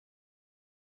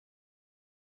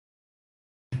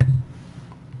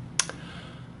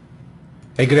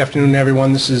Hey, good afternoon,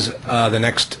 everyone. This is the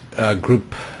next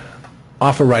group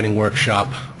offer writing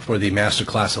workshop for the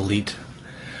Masterclass Elite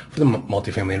for the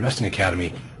Multifamily Investing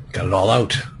Academy. Got it all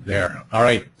out there. All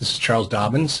right, this is Charles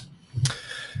Dobbins,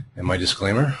 and my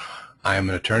disclaimer, I am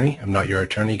an attorney. I'm not your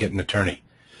attorney. Get an attorney.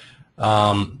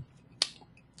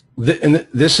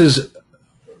 This is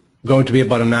going to be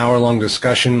about an hour-long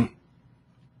discussion,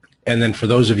 and then for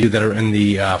those of you that are in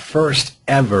the first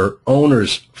ever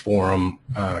Owners Forum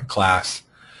class,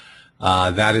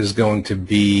 that is going to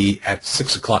be at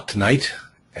 6 o'clock tonight,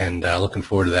 and looking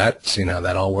forward to that, seeing how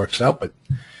that all works out. But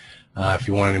if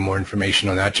you want any more information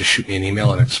on that, just shoot me an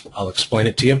email and I'll explain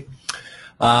it to you.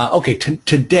 Okay,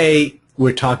 today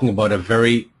we're talking about a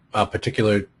very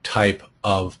particular type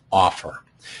of offer.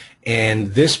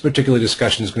 And this particular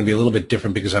discussion is going to be a little bit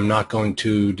different because I'm not going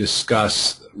to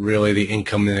discuss really the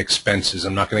income and expenses.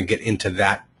 I'm not going to get into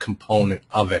that component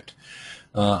of it.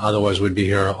 Otherwise, we'd be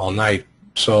here all night.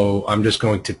 So I'm just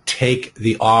going to take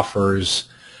the offers,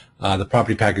 the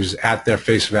property packages at their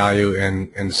face value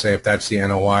and say if that's the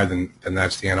NOI, then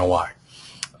that's the NOI.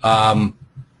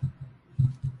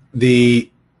 The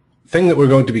thing that we're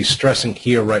going to be stressing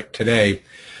here right today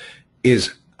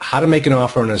is how to make an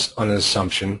offer on an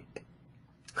assumption,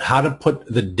 how to put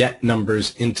the debt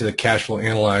numbers into the cash flow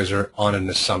analyzer on an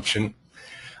assumption,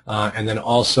 and then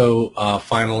also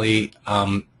finally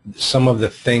some of the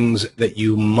things that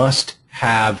you must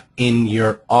have in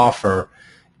your offer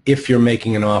if you're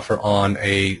making an offer on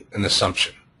an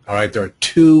assumption. All right, there are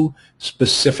two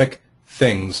specific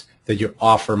things that your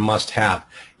offer must have.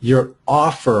 Your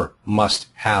offer must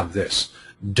have this.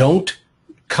 Don't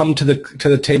come to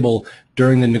the table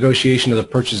during the negotiation of the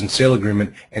purchase and sale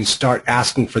agreement and start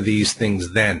asking for these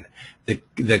things then.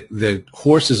 The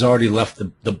horse has already left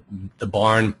the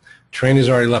barn, train has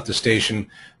already left the station.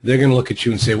 They're going to look at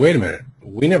you and say, wait a minute,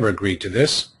 we never agreed to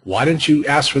this. Why didn't you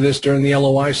ask for this during the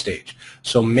LOI stage?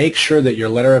 So make sure that your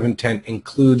letter of intent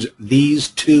includes these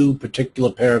two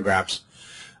particular paragraphs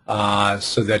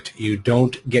so that you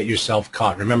don't get yourself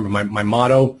caught. Remember, my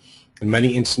motto in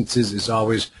many instances is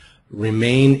always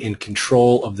remain in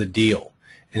control of the deal.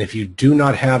 And if you do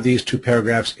not have these two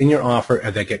paragraphs in your offer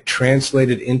and that get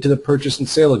translated into the purchase and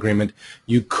sale agreement,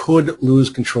 you could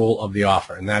lose control of the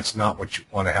offer, and that's not what you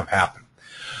want to have happen.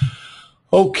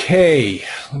 Okay,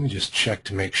 let me just check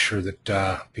to make sure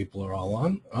that people are all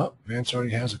on. Oh, Vance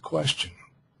already has a question.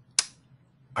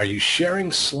 Are you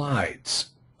sharing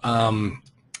slides?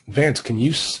 Vance, can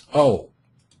you, oh,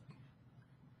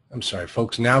 I'm sorry,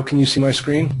 folks. Now can you see my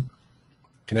screen?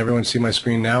 Can everyone see my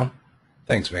screen now?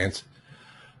 Thanks, Vance.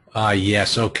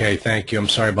 Yes, okay, thank you. I'm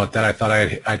sorry about that. I thought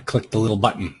I'd clicked the little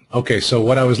button. Okay, so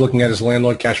what I was looking at is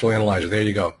Landlord Cash Flow Analyzer. There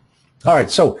you go. All right,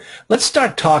 so let's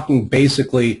start talking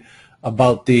basically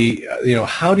about the,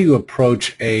 how do you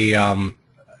approach an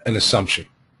assumption?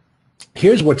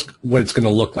 Here's what it's going to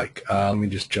look like. Let me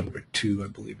just jump over to, I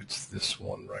believe it's this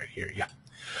one right here. Yeah.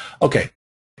 Okay.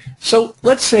 So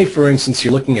let's say, for instance,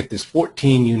 you're looking at this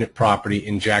 14-unit property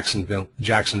in Jacksonville,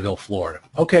 Florida.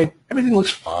 Okay, everything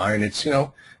looks fine. It's,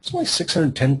 it's only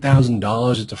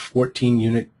 $610,000. It's a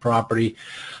 14-unit property.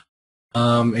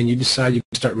 And you decide you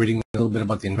can start reading a little bit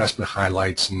about the investment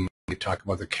highlights, and you talk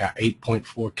about the cap,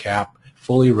 8.4 cap,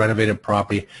 fully renovated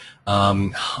property,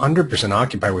 100%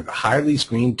 occupied with highly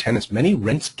screened tenants, many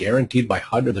rents guaranteed by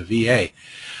HUD or the VA.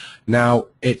 Now,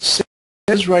 it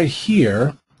says right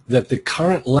here that the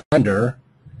current lender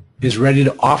is ready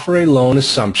to offer a loan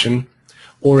assumption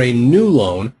or a new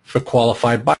loan for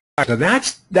qualified buyers. Now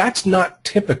that's not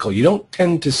typical. You don't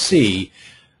tend to see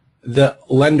the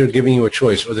lender giving you a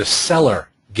choice or the seller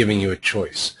giving you a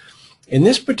choice. In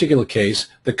this particular case,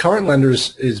 the current lender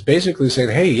is basically saying,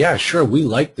 hey, yeah, sure, we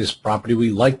like this property, we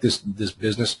like this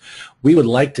business, we would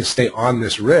like to stay on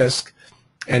this risk,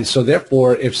 and so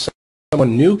therefore if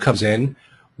someone new comes in,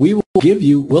 we'll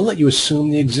let you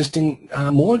assume the existing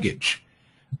mortgage.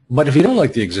 But if you don't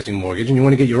like the existing mortgage and you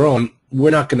want to get your own,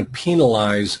 we're not going to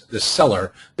penalize the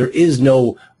seller. There is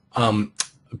no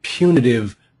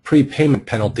punitive prepayment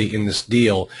penalty in this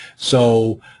deal.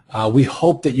 So we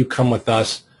hope that you come with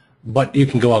us, but you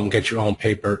can go out and get your own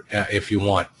paper if you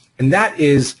want. And that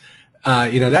is,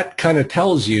 that kind of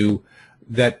tells you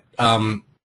that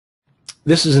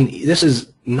this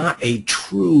is not a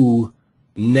true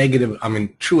negative,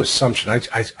 true assumption. I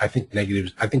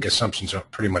think assumptions are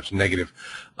pretty much negative,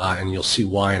 and you'll see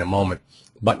why in a moment.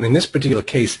 But in this particular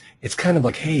case, it's kind of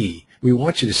like, hey, we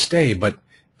want you to stay, but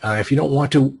if you don't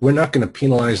want to, we're not going to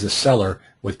penalize the seller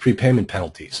with prepayment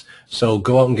penalties. So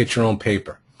go out and get your own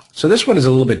paper. So this one is a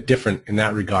little bit different in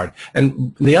that regard.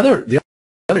 And the other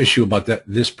issue about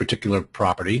this particular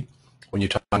property when you're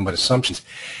talking about assumptions,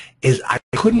 is I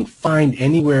couldn't find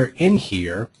anywhere in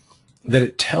here that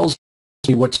it tells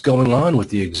me what's going on with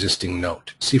the existing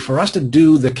note. See, for us to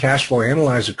do the cash flow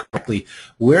analyzer correctly,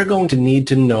 we're going to need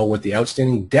to know what the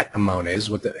outstanding debt amount is,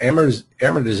 what the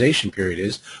amortization period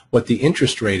is, what the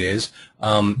interest rate is,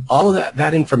 all of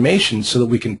that information, so that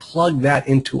we can plug that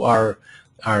into our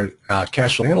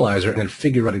cash flow analyzer and then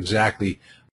figure out exactly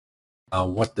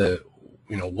what the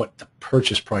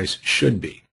purchase price should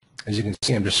be. As you can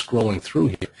see, I'm just scrolling through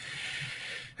here.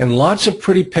 And lots of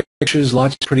pretty pictures,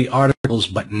 lots of pretty articles,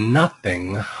 but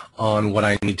nothing on what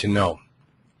I need to know.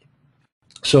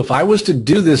 So if I was to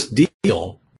do this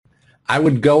deal, I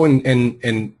would go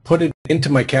and put it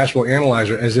into my cash flow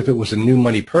analyzer as if it was a new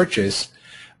money purchase,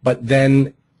 but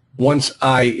then once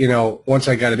I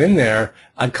got it in there,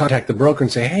 I'd contact the broker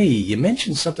and say, hey, you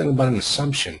mentioned something about an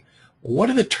assumption.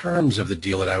 What are the terms of the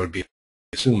deal that I would be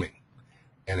assuming?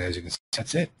 And as you can see,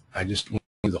 that's it. I just went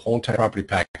through the whole entire property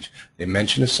package. They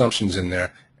mentioned assumptions in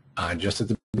there just at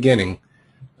the beginning,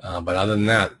 but other than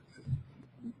that,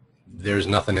 there's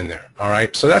nothing in there. All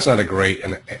right, so that's not a great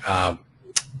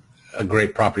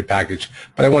property package,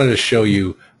 but I wanted to show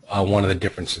you one of the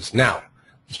differences. Now,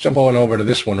 let's jump on over to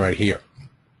this one right here.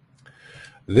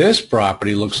 This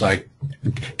property looks like,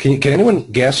 can anyone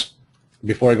guess,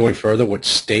 before I go any further, what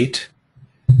state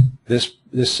this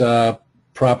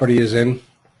property is in?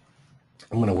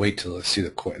 I'm going to wait till I see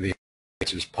the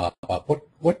answers pop up.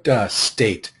 What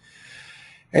state?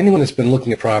 Anyone that's been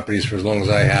looking at properties for as long as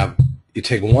I have, you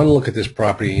take one look at this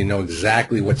property and you know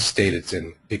exactly what state it's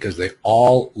in, because they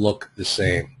all look the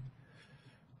same.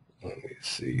 Let me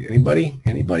see. Anybody?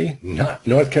 Anybody? Not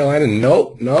North Carolina?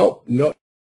 No.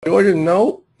 Georgia?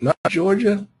 No. Not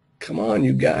Georgia. Come on,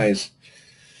 you guys.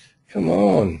 Come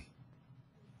on.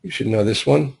 You should know this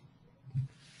one.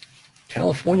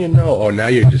 California? No. Oh, now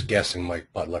you're just guessing, Mike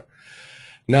Butler.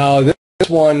 No, this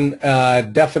one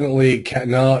definitely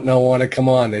no one. Come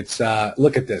on. It's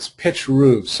look at this: pitched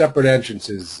roofs, separate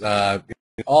entrances,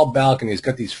 all balconies.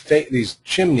 Got these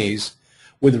chimneys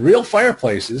with real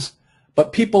fireplaces,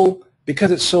 but people,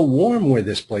 because it's so warm where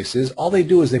this place is, all they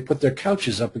do is they put their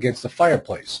couches up against the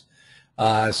fireplace.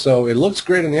 So it looks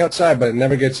great on the outside, but it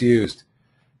never gets used.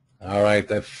 All right,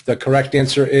 the correct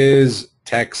answer is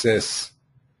Texas.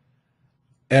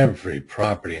 Every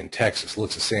property in Texas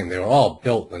looks the same. They were all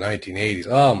built in the 1980s.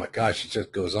 Oh my gosh, it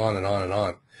just goes on and on and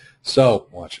on. So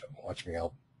watch me.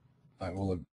 I will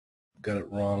have got it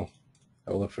wrong.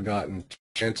 I will have forgotten.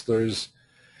 Chancellor's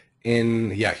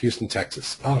in Houston,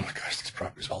 Texas. Oh my gosh, these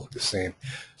properties all look the same.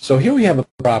 So here we have a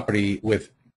property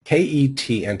with KET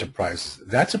Enterprises.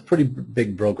 That's a pretty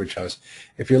big brokerage house.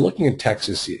 If you're looking in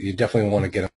Texas, you definitely want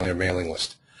to get on their mailing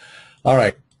list. All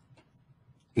right.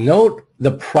 Note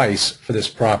the price for this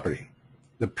property.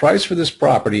 The price for this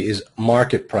property is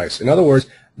market price. In other words,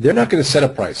 they're not going to set a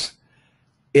price.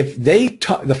 If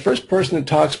the first person that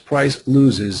talks price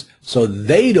loses, so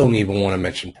they don't even want to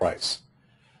mention price.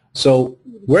 So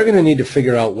we're going to need to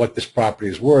figure out what this property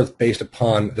is worth based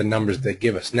upon the numbers they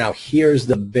give us. Now, here's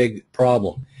the big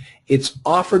problem. It's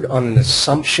offered on an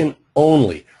assumption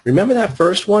only. Remember that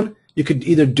first one? You could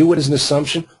either do it as an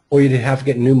assumption or you'd have to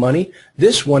get new money.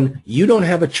 This one, you don't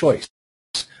have a choice.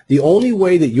 The only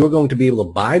way that you're going to be able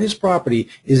to buy this property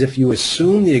is if you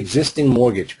assume the existing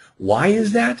mortgage. Why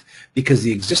is that? Because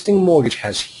the existing mortgage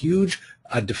has huge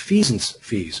defeasance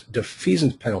fees,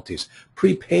 defeasance penalties,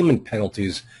 prepayment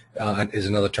penalties is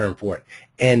another term for it.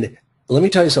 And let me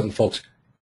tell you something, folks.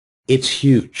 It's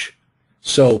huge.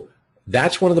 So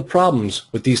that's one of the problems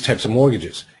with these types of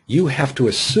mortgages. You have to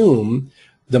assume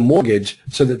the mortgage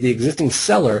so that the existing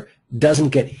seller doesn't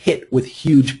get hit with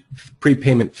huge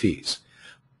prepayment fees.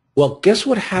 Well, guess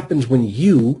what happens when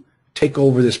you take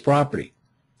over this property?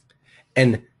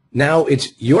 And now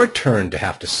it's your turn to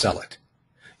have to sell it.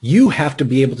 You have to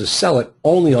be able to sell it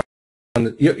only on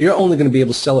you're only going to be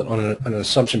able to sell it on an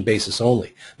assumption basis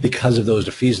only because of those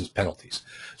defeasance penalties.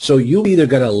 So you either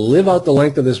got to live out the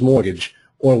length of this mortgage,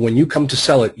 or when you come to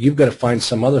sell it, you've got to find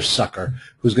some other sucker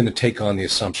who's going to take on the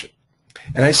assumption.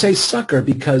 And I say sucker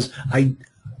because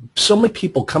so many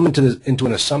people come into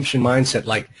an assumption mindset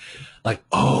like,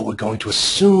 oh, we're going to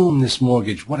assume this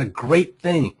mortgage. What a great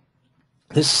thing.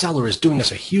 This seller is doing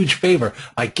us a huge favor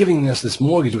by giving us this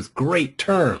mortgage with great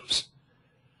terms.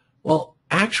 Well,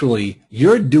 actually,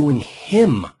 you're doing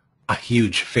him a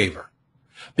huge favor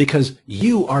because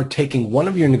you are taking one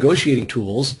of your negotiating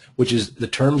tools, which is the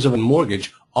terms of a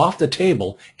mortgage, off the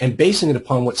table and basing it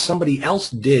upon what somebody else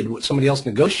did, what somebody else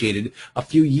negotiated a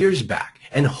few years back,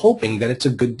 and hoping that it's a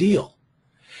good deal.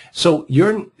 So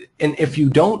and if you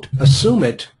don't assume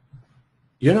it,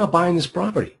 you're not buying this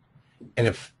property. And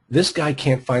if this guy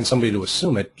can't find somebody to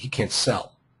assume it, he can't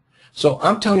sell. So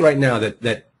I'm telling you right now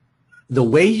that the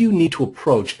way you need to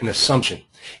approach an assumption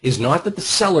is not that the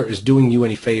seller is doing you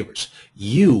any favors.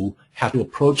 You have to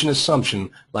approach an assumption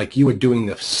like you are doing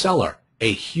the seller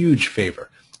a huge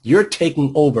favor. You're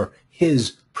taking over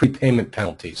his prepayment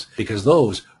penalties because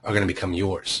those are going to become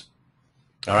yours.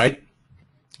 All right?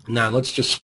 Now let's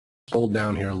just scroll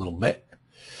down here a little bit.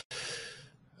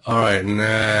 All right, and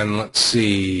then let's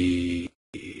see.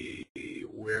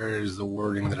 Where is the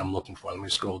wording that I'm looking for? Let me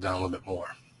scroll down a little bit more.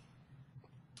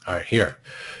 All right, here.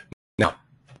 Now,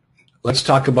 let's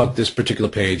talk about this particular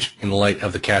page in light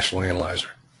of the cash flow analyzer.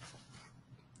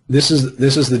 This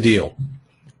is the deal.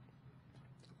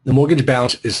 The mortgage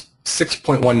balance is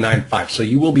 $6.195, so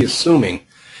you will be assuming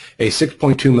a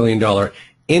 $6.2 million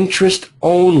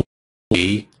interest-only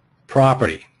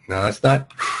property. Now, that's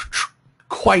not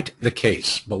quite the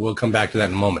case, but we'll come back to that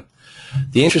in a moment.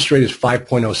 The interest rate is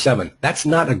 5.07. That's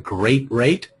not a great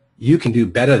rate. You can do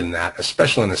better than that,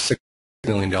 especially on a $6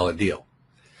 million deal.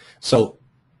 So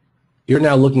you're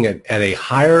now looking at a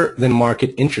higher than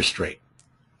market interest rate.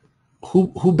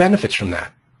 Who benefits from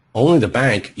that? Only the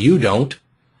bank. You don't.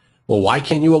 Well, why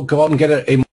can't you go out and get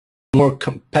a more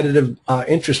competitive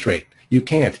interest rate? You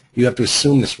can't. You have to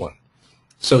assume this one.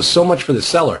 So much for the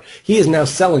seller. He is now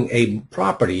selling a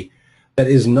property that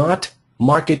is not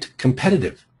market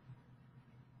competitive,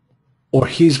 or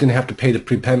he's going to have to pay the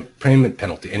prepayment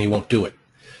penalty, and he won't do it.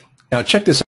 Now, check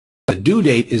this out. The due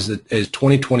date is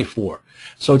 2024.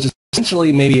 So it's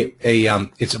essentially maybe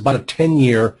it's about a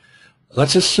 10-year,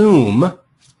 let's assume,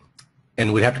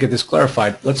 and we'd have to get this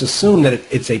clarified, let's assume that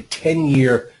it's a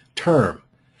 10-year term.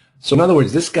 So in other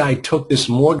words, this guy took this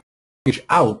mortgage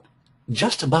out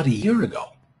just about a year ago.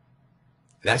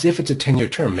 That's if it's a 10-year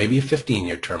term, maybe a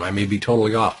 15-year term. I may be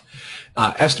totally off.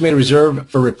 Estimated reserve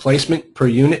for replacement per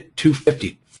unit,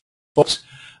 $250. Folks,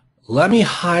 let me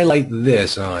highlight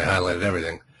this. Oh, I highlighted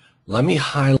everything. Let me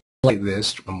highlight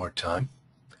this one more time.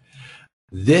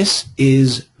 This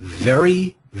is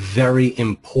very, very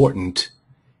important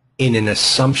in an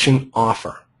assumption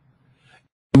offer.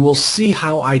 You will see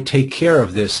how I take care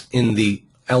of this in the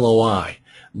LOI,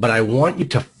 but I want you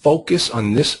to focus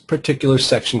on this particular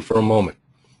section for a moment.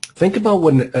 Think about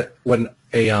when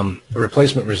a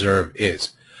replacement reserve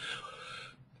is.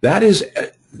 That is,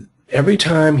 every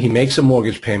time he makes a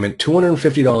mortgage payment,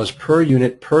 $250 per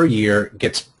unit per year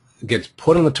gets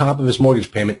put on the top of his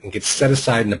mortgage payment and gets set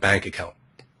aside in a bank account.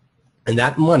 And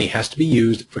that money has to be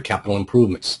used for capital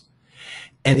improvements.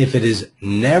 And if it is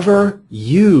never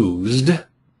used,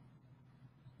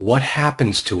 what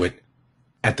happens to it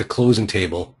at the closing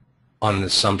table on an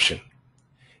assumption?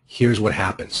 Here's what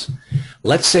happens.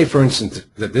 Let's say, for instance,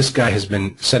 that this guy has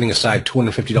been setting aside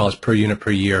 $250 per unit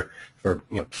per year for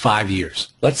 5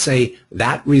 years. Let's say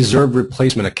that reserve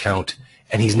replacement account,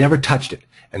 and he's never touched it,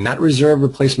 and that reserve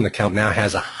replacement account now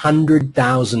has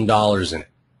 $100,000 in it.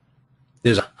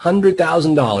 There's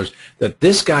 $100,000 that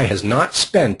this guy has not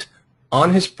spent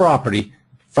on his property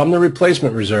from the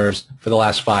replacement reserves for the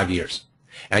last 5 years.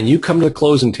 And you come to the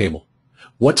closing table.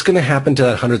 What's going to happen to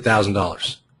that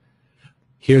 $100,000?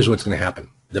 Here's what's going to happen.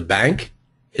 The bank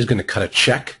is going to cut a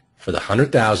check for the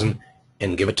 $100,000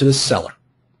 and give it to the seller.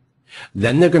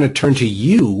 Then they're going to turn to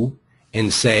you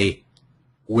and say,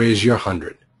 where's your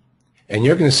 100? And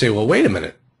you're going to say, well, wait a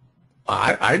minute.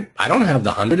 I don't have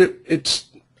the 100.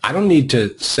 I don't need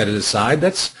to set it aside.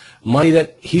 That's money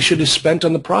that he should have spent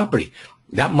on the property.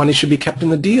 That money should be kept in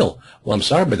the deal. Well, I'm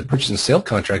sorry, but the purchase and sale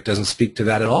contract doesn't speak to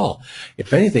that at all.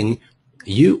 If anything,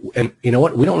 and you know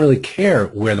what? We don't really care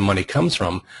where the money comes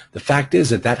from. The fact is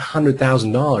that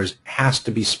 $100,000 has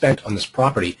to be spent on this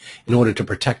property in order to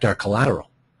protect our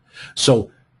collateral.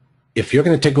 So if you're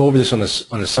going to take over this on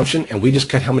assumption, and we just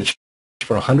cut how much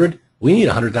for 100, we need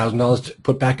 $100,000 to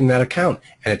put back in that account,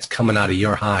 and it's coming out of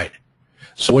your hide.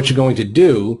 So what you're going to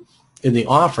do in the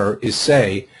offer is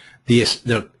say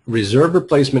the reserve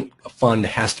replacement fund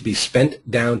has to be spent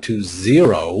down to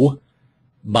zero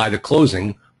by the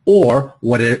closing, or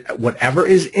whatever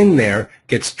is in there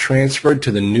gets transferred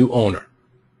to the new owner.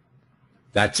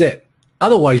 That's it.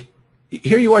 Otherwise,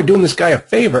 here you are doing this guy a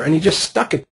favor, and he just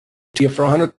stuck it to you for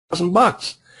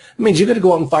 $100,000. It means you've got to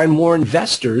go out and find more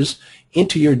investors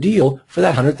into your deal for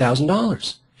that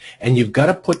 $100,000. And you've got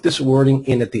to put this wording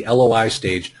in at the LOI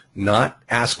stage, not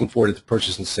asking for it at the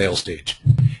purchase and sale stage.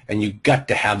 And you've got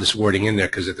to have this wording in there,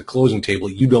 because at the closing table,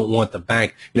 you don't want the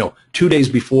bank, 2 days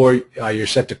before you're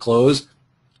set to close,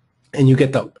 and you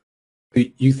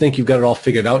think you've got it all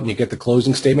figured out, and you get the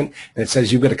closing statement, and it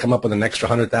says you've got to come up with an extra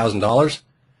 $100,000.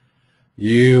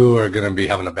 You are going to be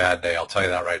having a bad day, I'll tell you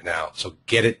that right now. So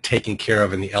get it taken care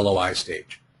of in the LOI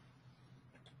stage.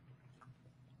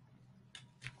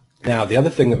 Now, the other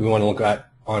thing that we want to look at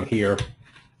on here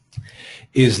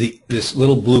is this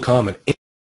little blue comment.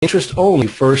 Interest only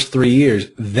first 3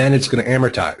 years, then it's going to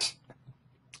amortize.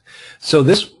 So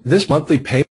this monthly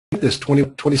payment, this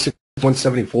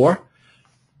 $26,174,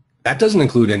 that doesn't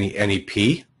include any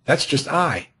P. That's just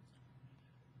I.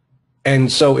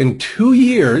 And so in 2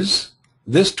 years,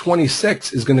 this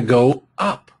 26 is going to go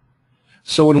up.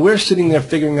 So when we're sitting there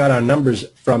figuring out our numbers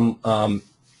from on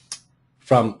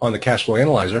the cash flow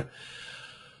analyzer,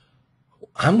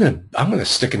 I'm gonna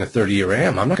stick in a 30-year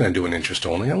AM. I'm not going to do an interest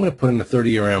only. I'm going to put in a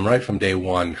 30-year AM right from day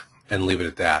one and leave it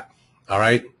at that. All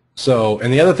right. So,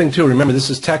 and the other thing too, remember this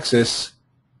is Texas.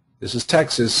 This is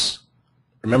Texas.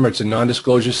 Remember, it's a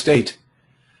non-disclosure state,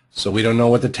 so we don't know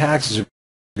what the taxes are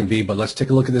going to be. But let's take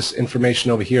a look at this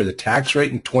information over here. The tax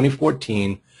rate in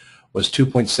 2014 was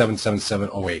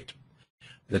 2.77708.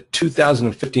 The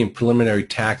 2015 preliminary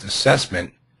tax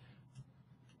assessment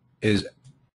is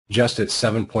just at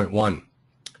 7.1.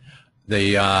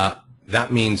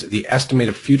 That means the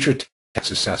estimated future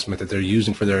tax assessment that they're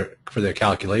using for their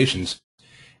calculations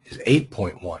is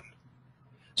 8.1.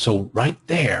 So right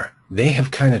there, they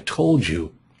have kind of told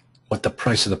you what the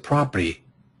price of the property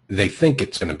they think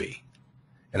it's going to be.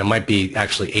 And it might be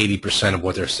actually 80% of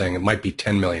what they're saying. It might be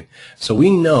 10 million. So we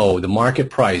know the market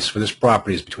price for this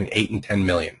property is between 8 and 10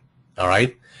 million. All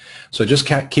right? So just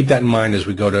keep that in mind as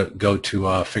we go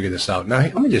to figure this out. Now,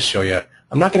 let me just show you.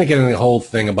 I'm not going to get into the whole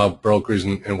thing about brokers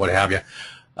and what have you.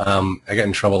 I got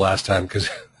in trouble last time because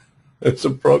there's a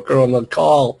broker on the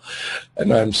call,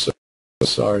 and I'm so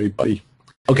sorry, buddy.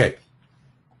 Okay,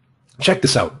 check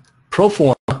this out. Pro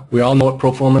forma, we all know what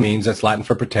pro forma means. That's Latin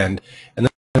for pretend. And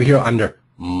then over here under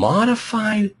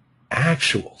modified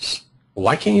actuals.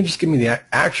 Why can't you just give me the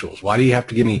actuals? Why do you have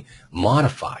to give me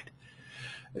modified?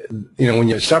 You know, when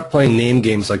you start playing name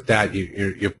games like that,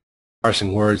 you're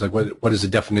parsing words like what is the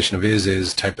definition of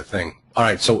is type of thing. All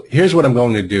right, so here's what I'm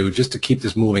going to do just to keep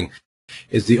this moving.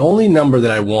 Is the only number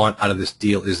that I want out of this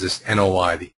deal is this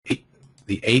NOI, the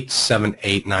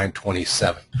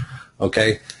 878,927.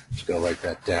 Okay, I'm just going to write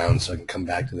that down so I can come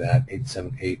back to that.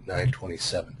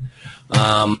 878,927.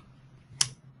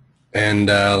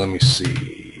 Let me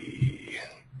see.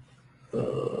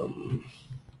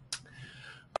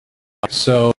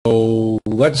 So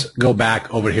let's go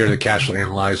back over here to the cash flow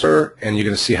analyzer, and you're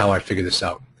going to see how I figure this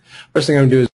out. First thing I'm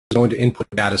going to do is go into input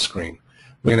data screen.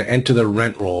 We're going to enter the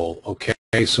rent roll. Okay,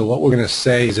 so what we're going to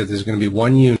say is that there's going to be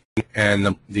one unit,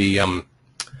 and the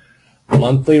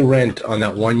monthly rent on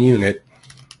that one unit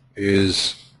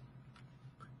is,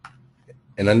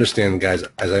 and understand, guys,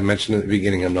 as I mentioned at the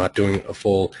beginning, I'm not doing a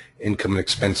full income and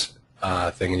expense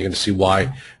thing, and you're going to see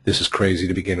why this is crazy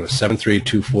to begin with.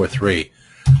 73243.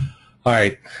 All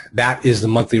right, that is the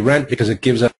monthly rent because it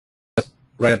gives us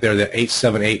right up there the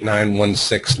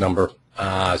 878,916 number.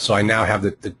 So I now have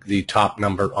the top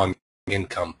number on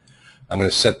income. I'm going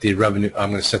to set the revenue. I'm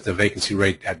going to set the vacancy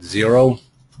rate at 0,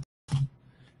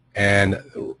 and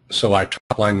so our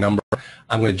top line number.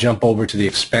 I'm going to jump over to the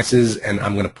expenses, and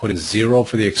I'm going to put in 0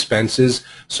 for the expenses.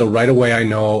 So right away, I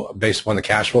know based upon the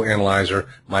cash flow analyzer,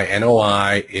 my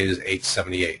NOI is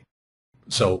 878.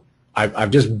 So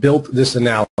I've just built this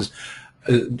analysis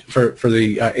for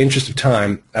the interest of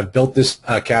time. I've built this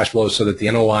cash flow so that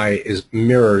the NOI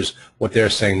mirrors what they're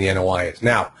saying the NOI is.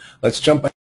 Now, let's jump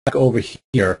back over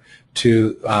here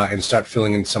to and start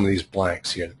filling in some of these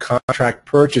blanks here. The contract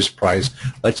purchase price,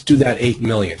 let's do that 8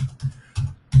 million.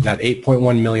 That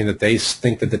 8.1 million that they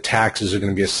think that the taxes are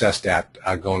going to be assessed at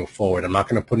going forward. I'm not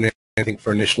going to put in anything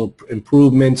for initial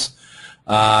improvements.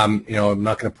 You know, I'm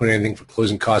not going to put anything for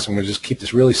closing costs. I'm going to just keep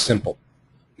this really simple.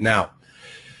 Now,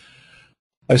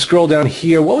 I scroll down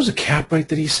here. What was the cap rate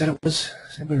that he said it was?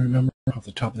 Does anybody remember off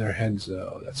the top of their heads?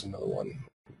 Oh, that's another one.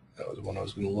 That was the one I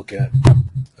was going to look at.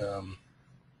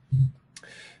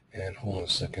 And hold on a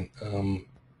second.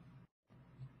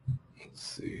 Let's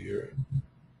see here.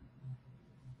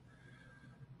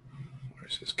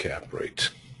 Where's his cap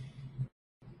rate?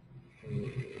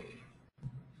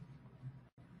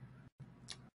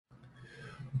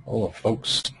 Hold on,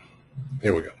 folks.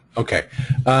 There we go. Okay.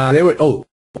 Oh,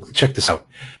 check this out.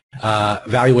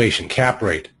 Valuation, cap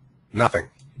rate, nothing.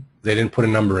 They didn't put a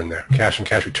number in there. Cash and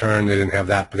cash return, they didn't have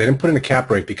that. But they didn't put in a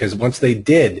cap rate because once they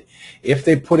did, if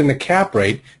they put in a cap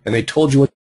rate and they told you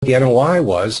what the NOI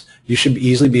was, you should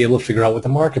easily be able to figure out what the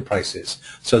market price is.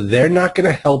 So they're not going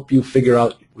to help you figure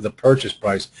out the purchase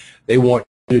price. They want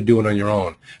you to do it on your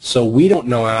own. So we don't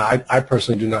know. I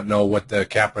personally do not know what the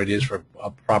cap rate is for a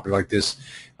property like this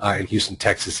in Houston,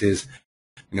 Texas is.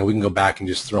 You know, we can go back and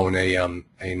just throw in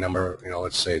a number. You know,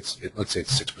 let's say it's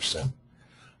 6%.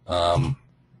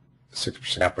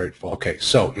 6% cap rate fall. Okay,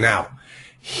 so now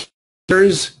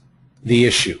here's the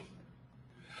issue.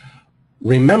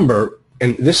 Remember,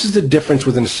 and this is the difference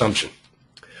with an assumption.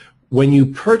 When you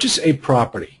purchase a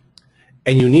property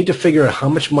and you need to figure out how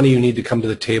much money you need to come to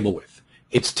the table with,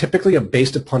 it's typically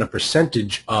based upon a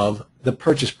percentage of the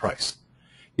purchase price.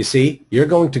 You see, you're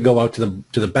going to go out to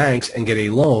the banks and get a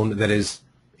loan that is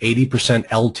 80%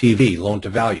 LTV, loan to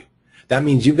value. That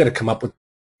means you've got to come up with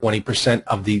 20%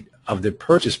 of the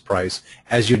purchase price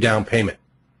as your down payment.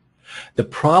 The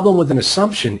problem with an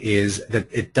assumption is that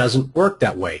it doesn't work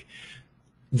that way.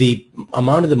 The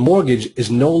amount of the mortgage is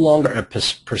no longer a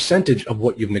percentage of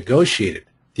what you've negotiated.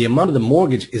 The amount of the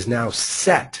mortgage is now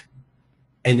set,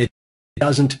 and it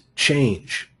doesn't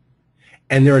change.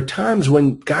 And there are times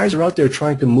when guys are out there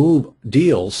trying to move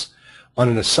deals on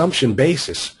an assumption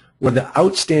basis where the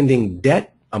outstanding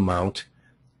debt amount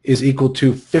is equal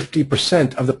to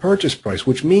 50% of the purchase price,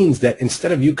 which means that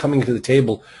instead of you coming to the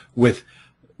table with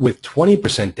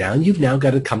 20% down, you've now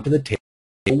got to come to the table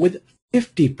with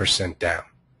 50% down.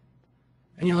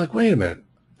 And you're like, wait a minute,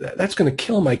 that's going to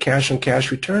kill my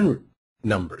cash-on-cash return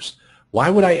numbers. Why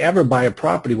would I ever buy a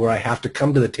property where I have to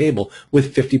come to the table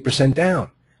with 50%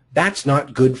 down? That's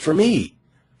not good for me.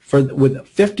 With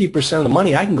 50% of the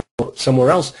money, I can go somewhere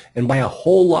else and buy a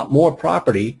whole lot more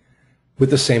property with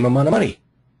the same amount of money.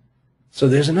 So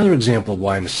there's another example of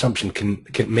why an assumption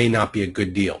may not be a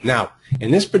good deal. Now,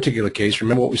 in this particular case,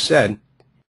 remember what we said.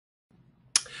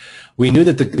 We knew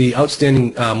that the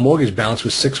outstanding mortgage balance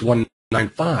was $6,195. I'm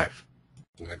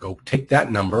going to go take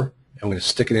that number, and I'm going to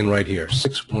stick it in right here,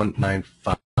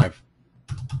 $6,195.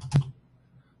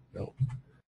 No,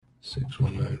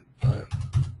 6,195.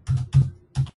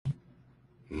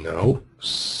 No,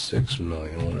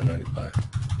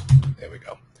 $6,195,000. There we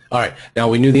go. All right. Now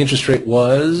we knew the interest rate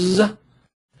was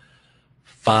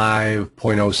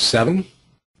 5.07.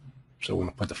 So we're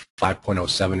going to put the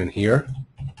 5.07 in here.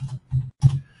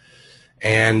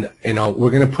 And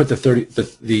we're going to put the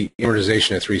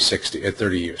amortization at 360 at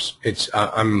 30 years.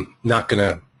 I'm not going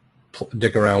to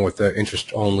dick around with the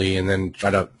interest only and then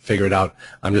try to figure it out.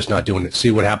 I'm just not doing it.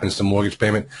 See what happens to mortgage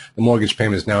payment. The mortgage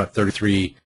payment is now at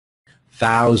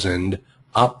 $33,000,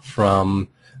 up from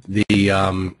the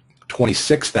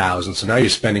 $26,000. So now you're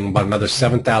spending about another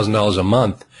 $7,000 a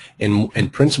month in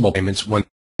principal payments when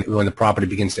the property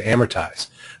begins to amortize.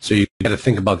 So you got to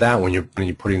think about that when you're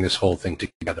putting this whole thing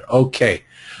together. Okay.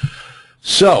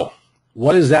 So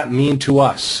what does that mean to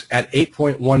us at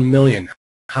 $8.1 million?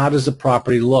 How does the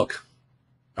property look?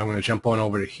 I'm going to jump on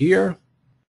over to here.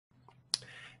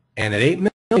 And at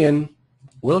 $8 million,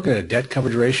 we're looking at a debt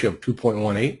coverage ratio of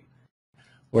 2.18.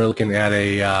 We're looking at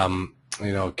a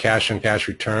cash-on-cash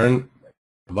return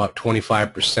about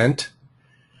 25%.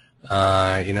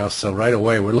 So right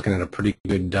away we're looking at a pretty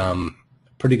good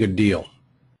deal.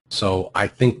 So I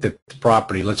think that the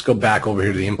property. Let's go back over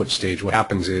here to the input stage. What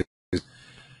happens is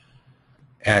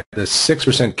at the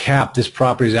 6% cap, this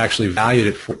property is actually valued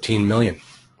at $14 million,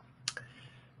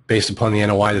 based upon the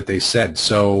NOI that they said.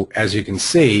 So as you can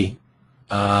see,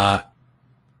 at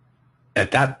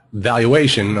that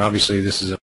valuation, obviously this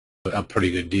is a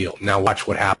pretty good deal. Now watch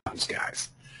what happens, guys.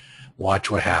 Watch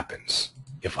what happens.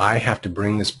 If I have to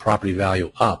bring this property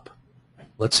value up,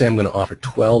 let's say I'm going to offer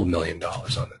 $12 million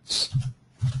on it.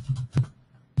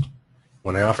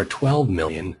 When I offer $12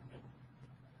 million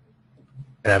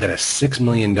and I've got a $6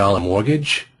 million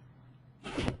mortgage,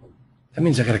 that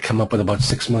means I've got to come up with about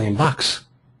 $6 million bucks.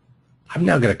 I've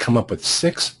now got to come up with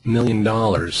 $6 million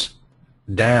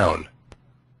down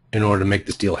in order to make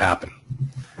this deal happen.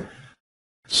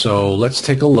 So let's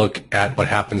take a look at what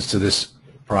happens to this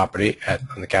property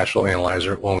on the cash flow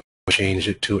analyzer when we change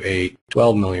it to a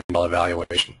 $12 million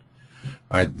valuation.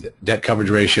 All right, debt coverage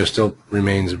ratio still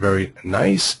remains very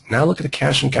nice. Now look at the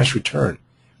cash-on-cash return.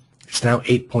 It's now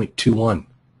 8.21.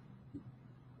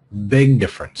 Big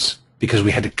difference, because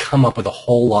we had to come up with a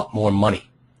whole lot more money.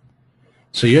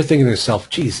 So you're thinking to yourself,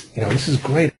 geez, this is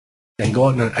great. I can go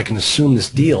out and I can assume this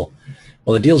deal.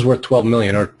 Well, the deal's worth $12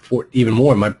 million, or even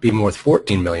more. It might be worth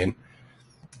 $14 million,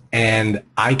 and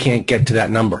I can't get to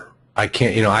that number. I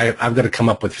can't. I've got to come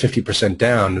up with 50%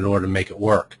 down in order to make it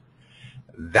work.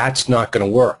 That's not going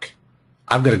to work.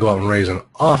 I've got to go out and raise an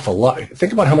awful lot.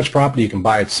 Think about how much property you can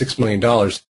buy at $6 million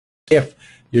if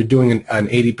you're doing an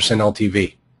 80%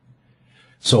 LTV.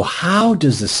 So how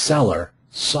does the seller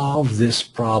solve this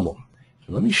problem?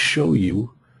 Let me show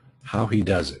you how he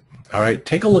does it. All right,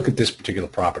 take a look at this particular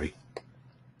property.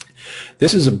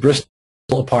 This is a Bristol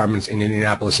Apartments in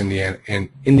Indianapolis, Indiana,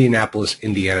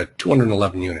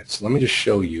 211 units. Let me just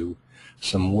show you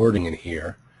some wording in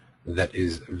here that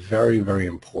is very, very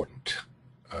important.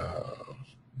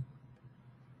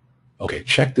 Okay,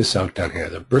 check this out down here,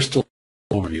 the Bristol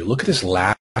overview. Look at this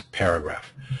last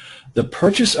paragraph. The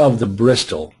purchase of the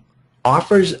Bristol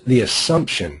offers the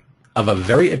assumption of a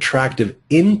very attractive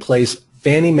in-place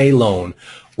Fannie Mae loan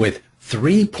with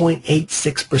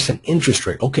 3.86% interest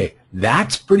rate. Okay,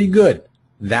 that's pretty good.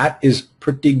 That is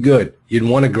pretty good. You'd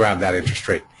want to grab that interest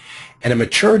rate. And a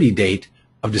maturity date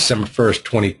of December 1st,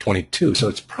 2022. So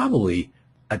it's probably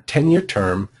a 10-year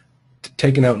term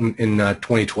taken out in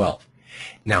 2012.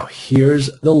 Now,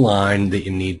 here's the line that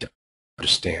you need to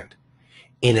understand.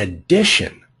 In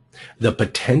addition, the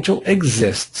potential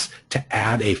exists to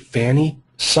add a Fannie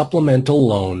supplemental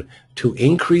loan to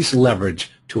increase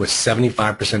leverage to a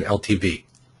 75% LTV.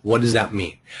 What does that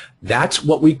mean? That's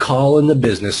what we call in the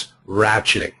business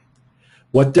ratcheting.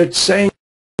 What they're saying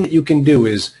that you can do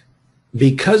is,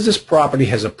 because this property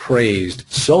has appraised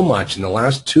so much in the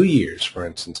last 2 years, for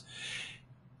instance,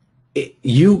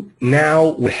 you now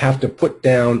would have to put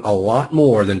down a lot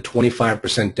more than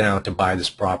 25% down to buy this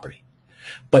property.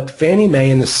 But Fannie Mae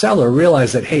and the seller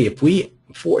realize that, hey, if we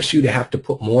force you to have to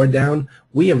put more down,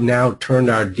 we have now turned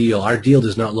our deal. Our deal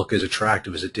does not look as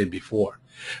attractive as it did before.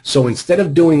 So instead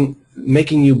of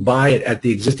making you buy it at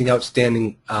the existing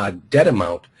outstanding debt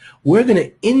amount, we're going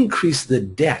to increase the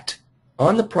debt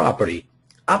on the property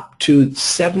up to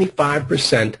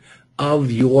 75% of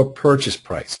your purchase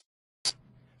price.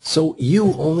 So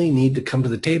you only need to come to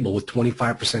the table with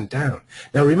 25% down.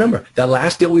 Now remember, that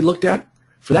last deal we looked at,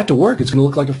 for that to work, it's going to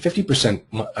look like a 50%.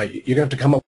 You're going to have to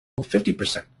come up with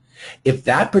 50%. If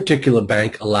that particular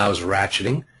bank allows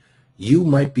ratcheting, you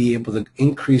might be able to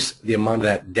increase the amount of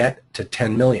that debt to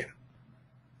 $10 million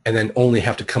and then only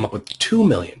have to come up with $2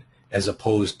 million as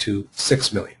opposed to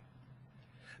 $6 million.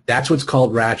 That's what's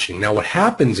called ratcheting. Now what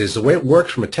happens is, the way it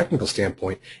works from a technical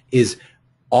standpoint is,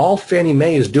 all Fannie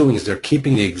Mae is doing is they're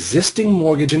keeping the existing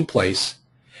mortgage in place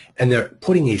and they're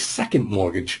putting a second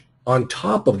mortgage on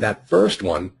top of that first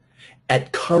one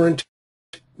at current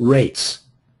rates.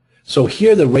 So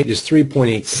here the rate is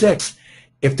 3.86.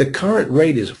 If the current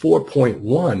rate is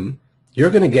 4.1, you're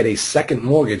going to get a second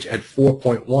mortgage at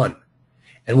 4.1.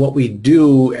 And what we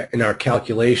do in our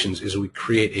calculations is we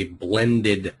create a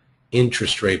blended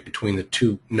interest rate between the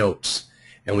two notes,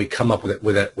 and we come up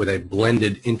with a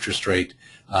blended interest rate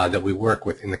that we work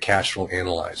with in the cash flow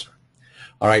analyzer.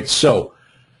 All right, so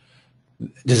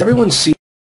does everyone see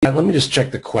that? Let me just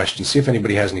check the questions, see if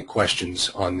anybody has any questions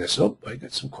on this. Oh, I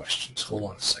got some questions. Hold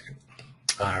on a second.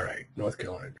 All right, North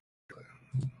Carolina.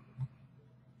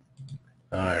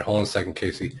 All right, hold on a second,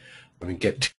 Casey. Let me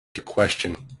get to your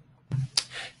question.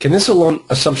 Can this loan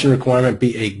assumption requirement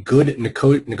be a good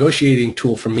negotiating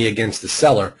tool for me against the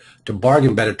seller to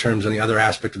bargain better terms on the other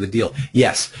aspect of the deal?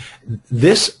 Yes.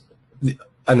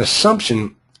 An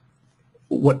assumption,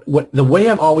 the way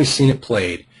I've always seen it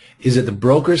played is that the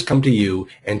brokers come to you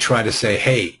and try to say,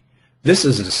 hey, this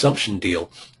is an assumption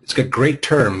deal. It's got great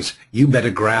terms. You better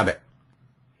grab it.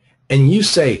 And you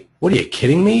say, what, are you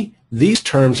kidding me? These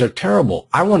terms are terrible.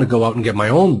 I want to go out and get my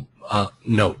own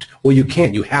note. Well, you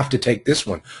can't. You have to take this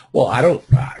one. Well, I don't,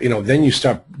 then you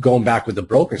start going back with the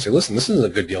broker and say, listen, this is a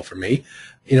good deal for me.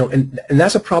 And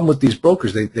that's a problem with these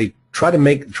brokers. They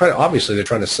obviously they're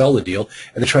trying to sell the deal,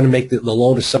 and they're trying to make the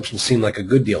loan assumption seem like a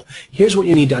good deal. Here's what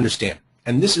you need to understand,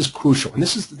 and this is crucial, and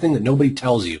this is the thing that nobody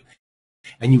tells you,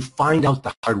 and you find out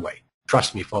the hard way.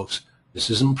 Trust me, folks. This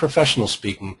isn't professional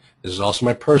speaking. This is also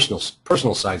my personal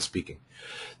side speaking.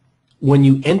 When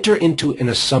you enter into an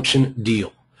assumption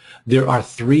deal, there are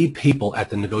three people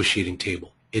at the negotiating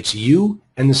table. It's you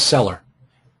and the seller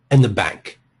and the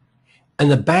bank. And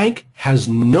the bank has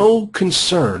no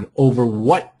concern over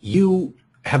what you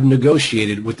have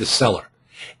negotiated with the seller.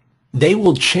 They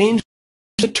will change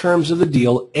the terms of the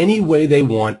deal any way they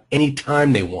want, any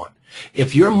time they want.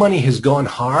 If your money has gone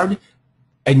hard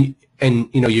and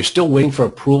you're still waiting for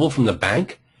approval from the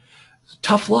bank,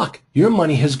 tough luck. Your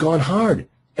money has gone hard.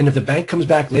 And if the bank comes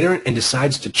back later and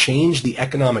decides to change the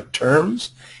economic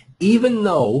terms, even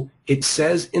though it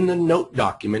says in the note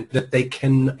document that they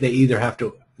either have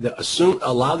to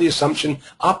allow the assumption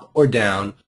up or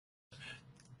down,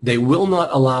 they will not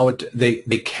allow it. They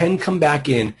can come back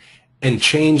in and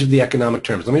change the economic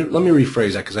terms. Let me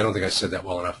rephrase that, because I don't think I said that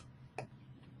well enough.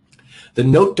 The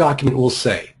note document will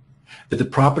say that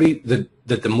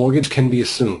that the mortgage can be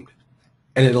assumed,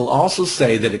 and it'll also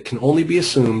say that it can only be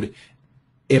assumed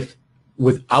if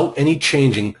without any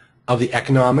changing of the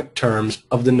economic terms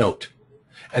of the note.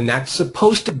 And that's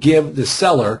supposed to give the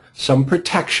seller some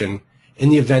protection in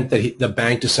the event that the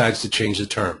bank decides to change the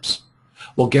terms.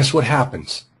 Well, guess what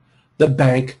happens? The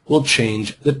bank will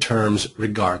change the terms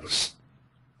regardless.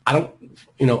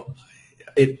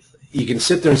 you can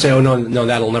sit there and say, oh, no,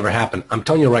 that'll never happen. I'm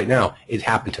telling you right now, it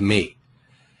happened to me.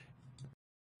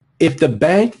 If the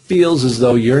bank feels as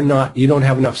though you don't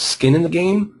have enough skin in the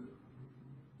game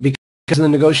because of the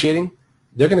negotiating,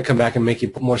 they're going to come back and make you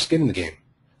put more skin in the game.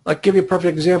 Like, give you a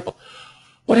perfect example.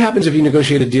 What happens if you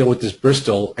negotiate a deal with this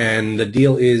Bristol and the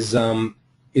deal is, the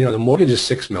mortgage is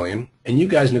 $6 million and you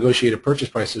guys negotiate a purchase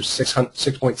price of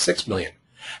 $6.6 million?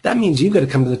 That means you've got to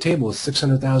come to the table with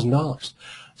 $600,000.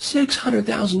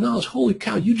 $600,000. Holy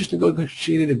cow, you just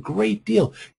negotiated a great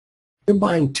deal. You're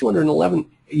buying 211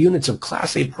 units of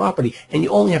Class A property, and you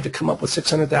only have to come up with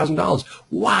 $600,000.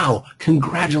 Wow,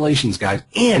 congratulations, guys.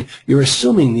 And you're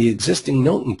assuming the existing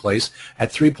note in place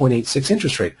at 3.86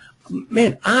 interest rate.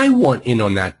 Man, I want in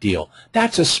on that deal.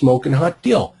 That's a smoking hot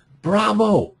deal.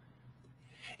 Bravo.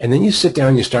 And then you sit down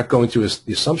and you start going through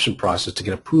the assumption process to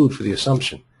get approved for the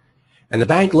assumption. And the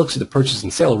bank looks at the purchase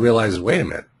and sale and realizes, wait a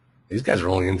minute, these guys are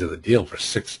only into the deal for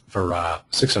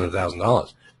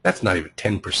 $600,000. That's not even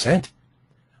 10%.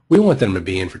 We want them to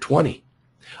be in for 20.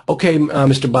 Okay,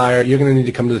 Mr. Buyer, you're going to need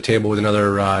to come to the table with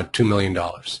another $2 million.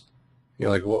 You're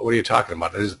like, what are you talking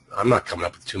about? I'm not coming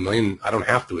up with $2 million. I don't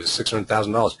have to. It's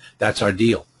 $600,000. That's our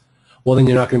deal. Well, then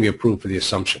you're not going to be approved for the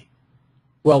assumption.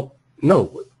 Well,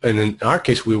 no. And in our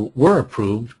case, we were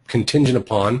approved contingent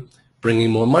upon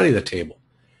bringing more money to the table.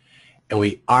 And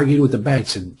we argued with the bank,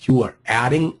 said, you are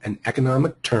adding an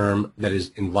economic term that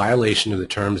is in violation of the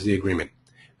terms of the agreement.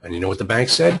 And you know what the bank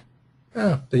said?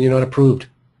 Oh, then you're not approved.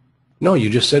 No, you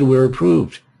just said we're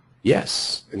approved.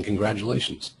 Yes, and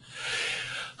congratulations.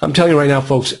 I'm telling you right now,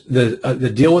 folks,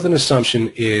 the deal with an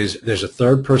assumption is there's a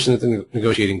third person at the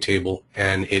negotiating table,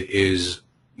 and it is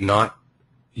not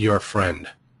your friend.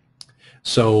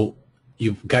 So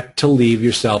you've got to leave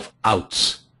yourself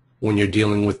outs when you're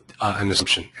dealing with an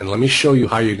assumption. And let me show you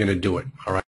how you're going to do it.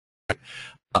 All right.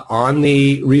 On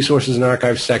the resources and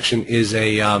archives section is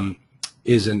an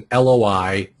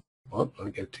LOI. Oh, let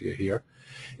me get to you here.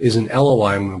 Is an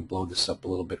LOI. I'm going to blow this up a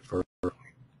little bit for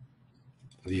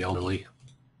the elderly.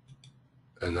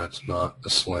 And that's not a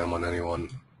slam on anyone.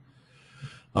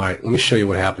 All right, let me show you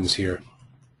what happens here.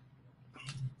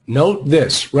 Note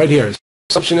this right here.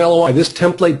 Assumption LOI. This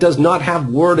template does not have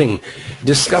wording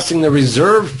discussing the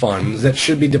reserve funds that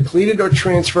should be depleted or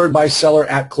transferred by seller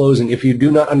at closing. If you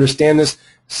do not understand this,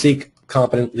 seek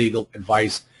competent legal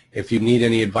advice. If you need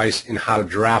any advice in how to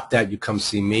draft that, you come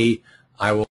see me.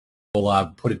 I will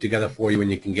put it together for you and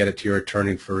you can get it to your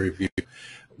attorney for review.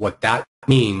 What that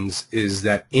means is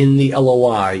that in the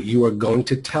LOI, you are going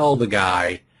to tell the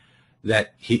guy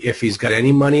that if he's got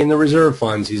any money in the reserve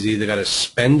funds, he's either got to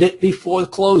spend it before the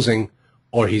closing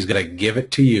or he's going to give it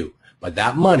to you. But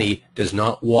that money does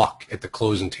not walk at the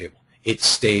closing table. It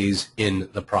stays in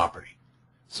the property.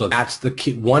 So that's the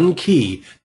key, one key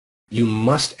you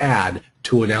must add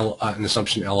to an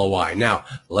assumption LOI. Now,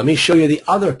 let me show you the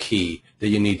other key that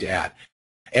you need to add.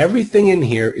 Everything in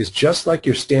here is just like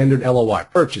your standard LOI: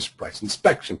 purchase price,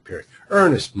 inspection period,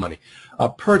 earnest money, a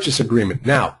purchase agreement.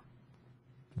 Now,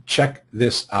 check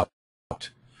this out.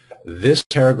 This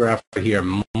paragraph right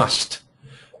here must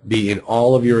be in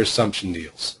all of your assumption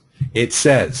deals. It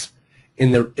says,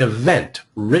 in the event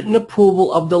written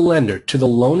approval of the lender to the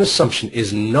loan assumption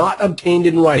is not obtained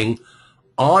in writing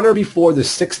on or before the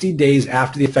 60 days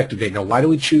after the effective date. Now, why do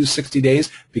we choose 60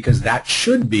 days? Because that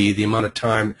should be the amount of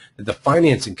time that the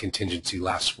financing contingency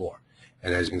lasts for.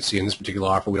 And as you can see in this particular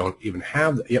offer, we don't even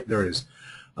have, yep, there it is.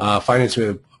 Financing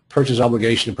with a purchase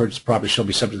obligation to purchase property shall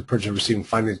be subject to the purchase of receiving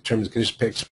financing terms and conditions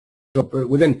paid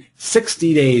within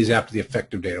 60 days after the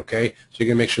effective date, okay? So you're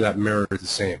going to make sure that mirror is the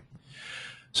same.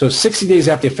 So 60 days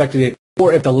after the effective date,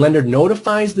 or if the lender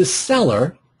notifies the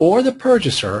seller or the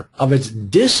purchaser of its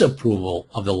disapproval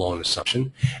of the loan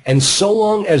assumption, and so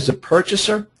long as the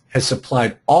purchaser has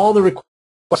supplied all the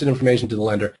requested information to the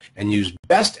lender and used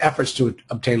best efforts to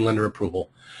obtain lender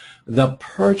approval, the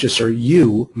purchaser,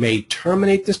 you, may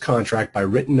terminate this contract by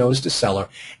written notice to seller,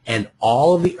 and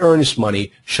all of the earnest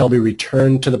money shall be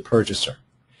returned to the purchaser.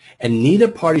 And neither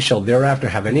party shall thereafter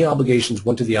have any obligations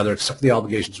one to the other except the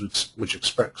obligations which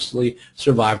expressly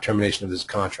survive termination of this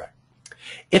contract.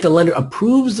 If the lender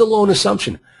approves the loan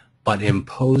assumption but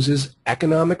imposes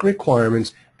economic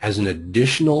requirements as an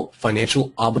additional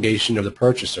financial obligation of the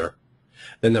purchaser,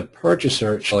 then the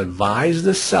purchaser shall advise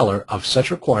the seller of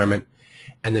such requirement,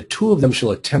 and the two of them shall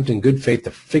attempt in good faith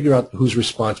to figure out who's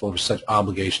responsible for such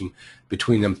obligation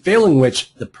between them, failing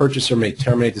which the purchaser may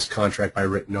terminate this contract by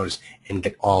written notice and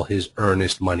get all his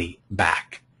earnest money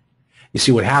back. You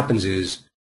see, what happens is,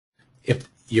 if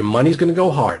your money's going to go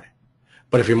hard,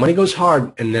 but if your money goes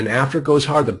hard and then after it goes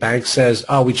hard, the bank says,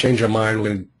 oh, we changed our mind, we're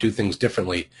going to do things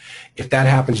differently. If that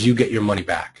happens, you get your money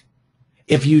back.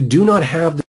 If you do not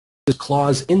have this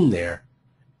clause in there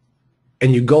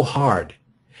and you go hard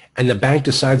and the bank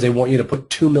decides they want you to put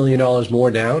 $2 million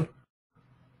more down,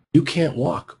 you can't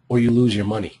walk or you lose your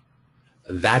money.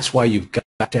 That's why you've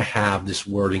got to have this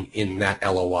wording in that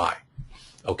LOI.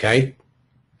 Okay?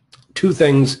 Two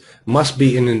things must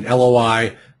be in an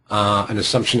LOI, an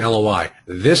assumption LOI.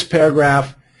 This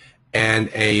paragraph and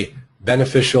a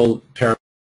beneficial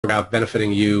paragraph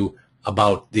benefiting you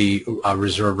about the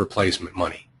reserve replacement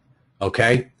money.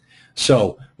 Okay?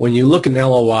 So when you look at an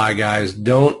LOI, guys,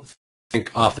 don't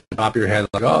think off the top of your head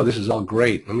like, oh, this is all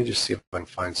great. Let me just see if I can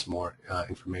find some more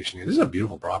information here. This is a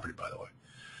beautiful property, by the way.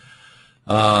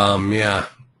 Yeah.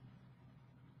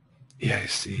 Yeah, I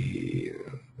see.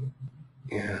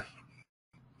 Yeah.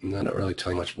 Not really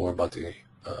telling much more about the,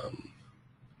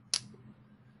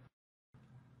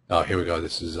 oh, here we go.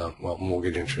 This is, well,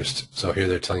 mortgage interest. So here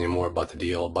they're telling you more about the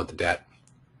deal, about the debt.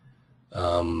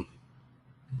 Yeah,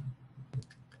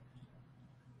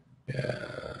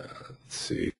 let's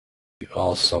see.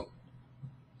 Also,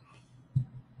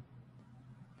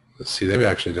 let's see, they've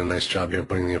actually done a nice job here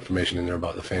putting the information in there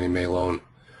about the Fannie Mae loan.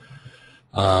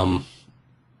 Yeah,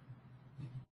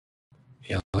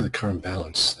 look at the current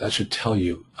balance. That should tell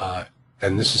you,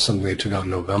 and this is something they took out in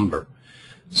November.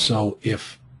 So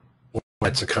if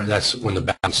that's when the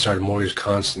balance started, mortgage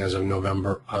constant as of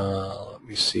November. Let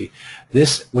me see.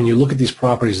 This, when you look at these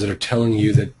properties that are telling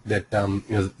you that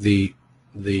you know,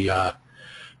 the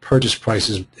purchase price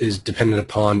is dependent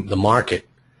upon the market.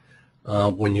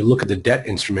 When you look at the debt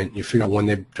instrument, you figure out when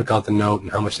they took out the note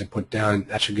and how much they put down.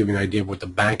 That should give you an idea of what the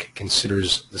bank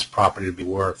considers this property to be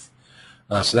worth.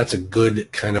 So that's a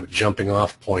good kind of jumping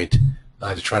off point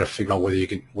to try to figure out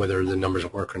whether the numbers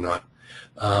work or not.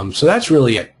 So that's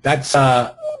really it. That's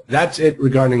it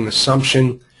regarding the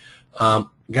assumption.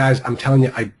 Guys, I'm telling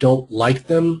you, I don't like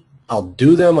them. I'll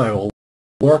do them. I will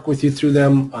work with you through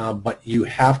them, but you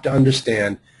have to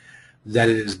understand that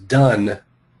it is done.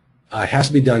 It has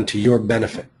to be done to your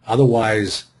benefit.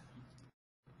 Otherwise,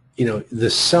 you know,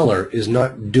 the seller is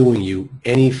not doing you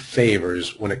any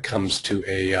favors when it comes to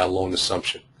a loan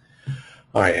assumption.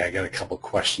 All right, I got a couple of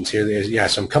questions here. Yeah,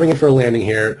 so I'm coming in for a landing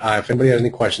here. If anybody has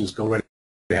any questions, go right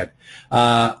ahead.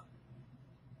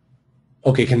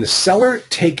 Okay, can the seller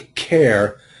take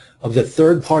care of the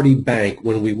third-party bank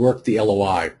when we work the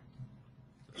LOI?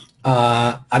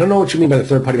 I don't know what you mean by the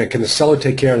third-party bank. Can the seller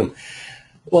take care of them?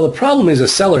 Well, the problem is the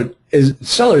seller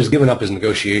has given up his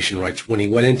negotiation rights when he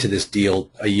went into this deal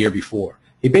a year before.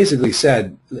 He basically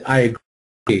said, I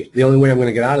agree. The only way I'm going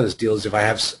to get out of this deal is if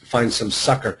I find some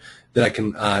sucker that I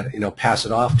can you know, pass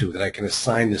it off to, that I can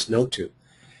assign this note to.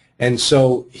 And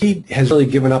so he has really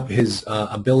given up his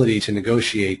ability to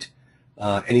negotiate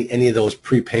any of those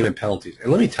prepayment penalties.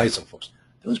 And let me tell you something, folks.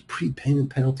 Those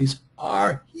prepayment penalties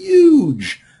are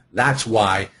huge. That's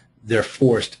why they're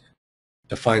forced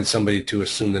to find somebody to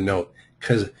assume the note.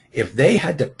 Because if they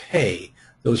had to pay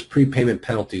those prepayment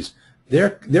penalties,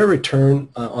 their return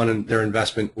on their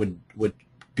investment would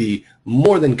be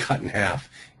more than cut in half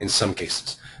in some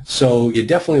cases. So you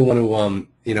definitely want to,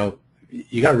 you know,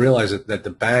 you got to realize that the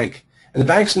bank, and the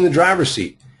bank's in the driver's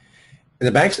seat. And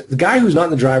the guy who's not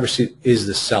in the driver's seat is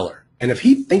the seller. And if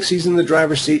he thinks he's in the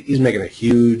driver's seat, he's making a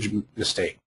huge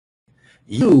mistake.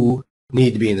 You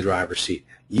need to be in the driver's seat.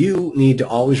 You need to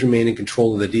always remain in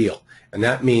control of the deal. And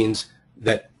that means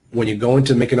that when you go in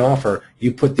to make an offer,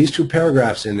 you put these two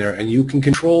paragraphs in there and you can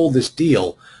control this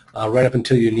deal right up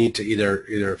until you need to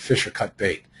either fish or cut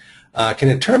bait. Can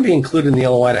a term be included in the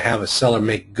LOI to have a seller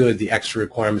make good the extra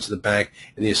requirements of the bank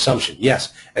and the assumption?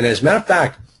 Yes. And as a matter of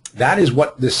fact, that is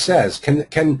what this says.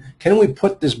 Can we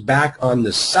put this back on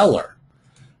the seller?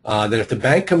 That if the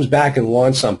bank comes back and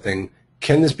wants something,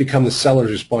 can this become the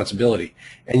seller's responsibility?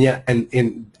 And yet, and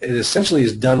it essentially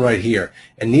is done right here.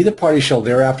 And neither party shall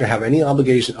thereafter have any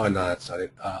obligation. Oh no, that's not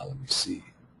it. Let me see.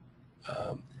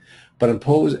 But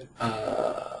impose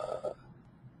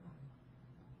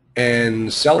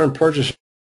and seller and purchaser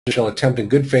shall attempt in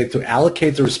good faith to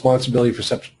allocate the responsibility for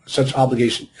such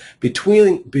obligation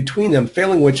between them,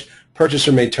 failing which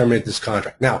purchaser may terminate this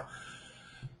contract. Now,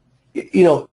 you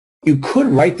know, you could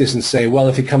write this and say, well,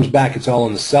 if he comes back, it's all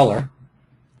on the seller.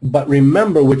 But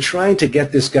remember, we're trying to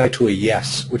get this guy to a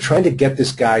yes. We're trying to get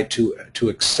this guy to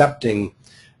accepting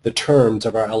the terms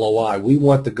of our LOI. We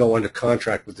want to go under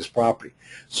contract with this property.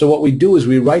 So what we do is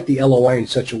we write the LOI in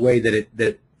such a way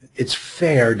that it's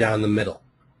fair down the middle,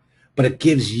 but it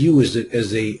gives you as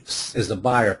the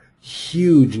buyer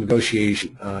huge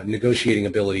negotiating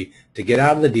ability to get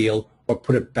out of the deal or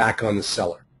put it back on the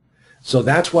seller. So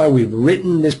that's why we've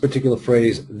written this particular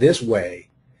phrase this way.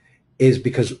 is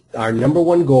because our number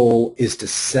one goal is to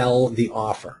sell the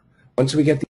offer. Once we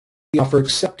get the offer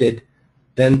accepted,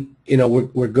 then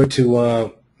we're good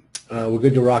to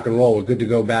rock and roll. We're good to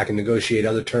go back and negotiate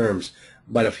other terms.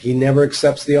 But if he never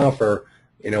accepts the offer,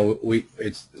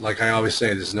 it's like I always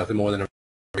say, this is nothing more than a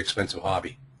very expensive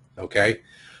hobby. Okay,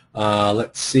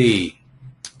 let's see.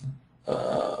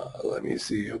 Let me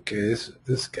see. Okay,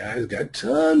 this guy's got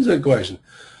tons of questions.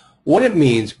 What it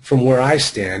means from where I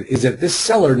stand is that this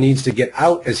seller needs to get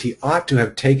out as he ought to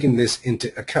have taken this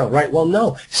into account, right? Well,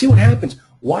 no. See what happens.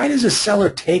 Why does a seller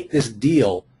take this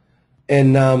deal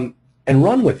and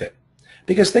run with it?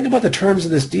 Because think about the terms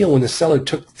of this deal when the seller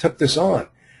took this on.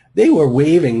 They were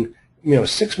waiving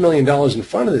 $6 million in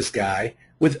front of this guy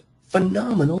with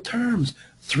phenomenal terms.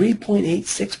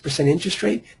 3.86% interest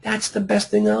rate, that's the best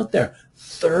thing out there.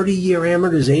 30-year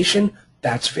amortization,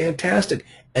 that's fantastic.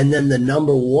 And then the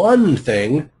number one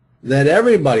thing that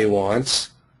everybody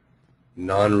wants,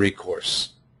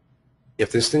 non-recourse.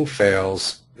 If this thing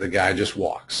fails, the guy just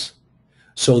walks.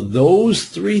 So those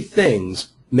three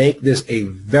things make this a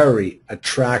very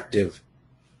attractive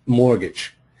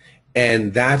mortgage.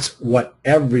 And that's what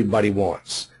everybody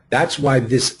wants. That's why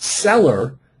this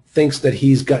seller thinks that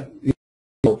he's got,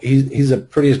 he's the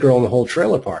prettiest girl in the whole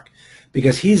trailer park,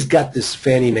 because he's got this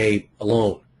Fannie Mae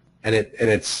loan, and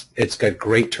it's got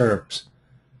great terms.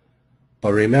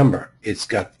 But remember, it's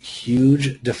got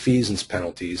huge defeasance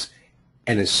penalties,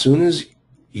 and as soon as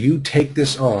you take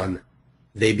this on,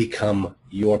 they become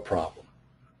your problem.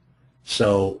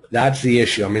 So that's the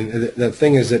issue. I mean, the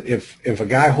thing is that if a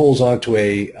guy holds on to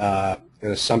an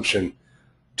assumption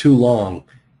too long,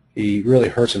 he really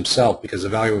hurts himself, because the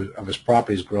value of his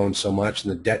property has grown so much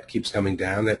and the debt keeps coming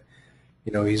down that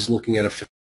he's looking at a 50%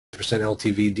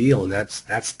 LTV deal, and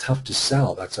that's tough to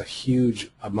sell. That's a huge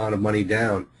amount of money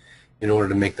down in order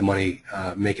to make the money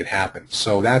make it happen.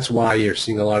 So that's why you're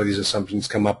seeing a lot of these assumptions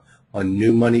come up on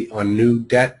new money, on new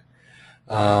debt.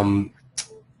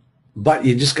 But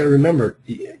you just got to remember,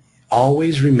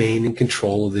 always remain in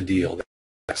control of the deal.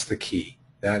 That's the key.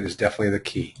 That is definitely the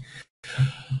key.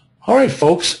 All right,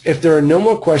 folks, if there are no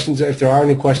more questions, if there are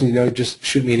any questions, just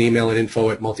shoot me an email at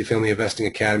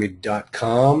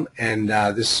info@multifamilyinvestingacademy.com. And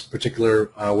this particular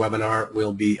webinar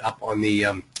will be up on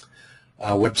the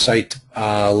website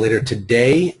later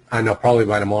today. I know probably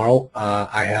by tomorrow.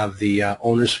 I have the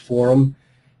Owners Forum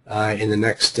in the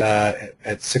next,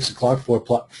 at 6 o'clock,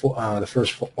 the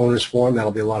first Owners Forum.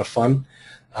 That'll be a lot of fun.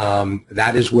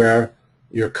 That is where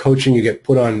your coaching, you get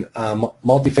put on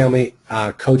multifamily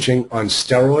coaching on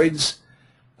steroids.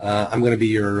 I'm going to be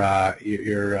your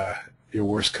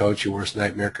worst coach, your worst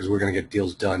nightmare, because we're going to get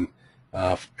deals done.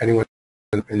 Anyone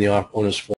in the Owners Forum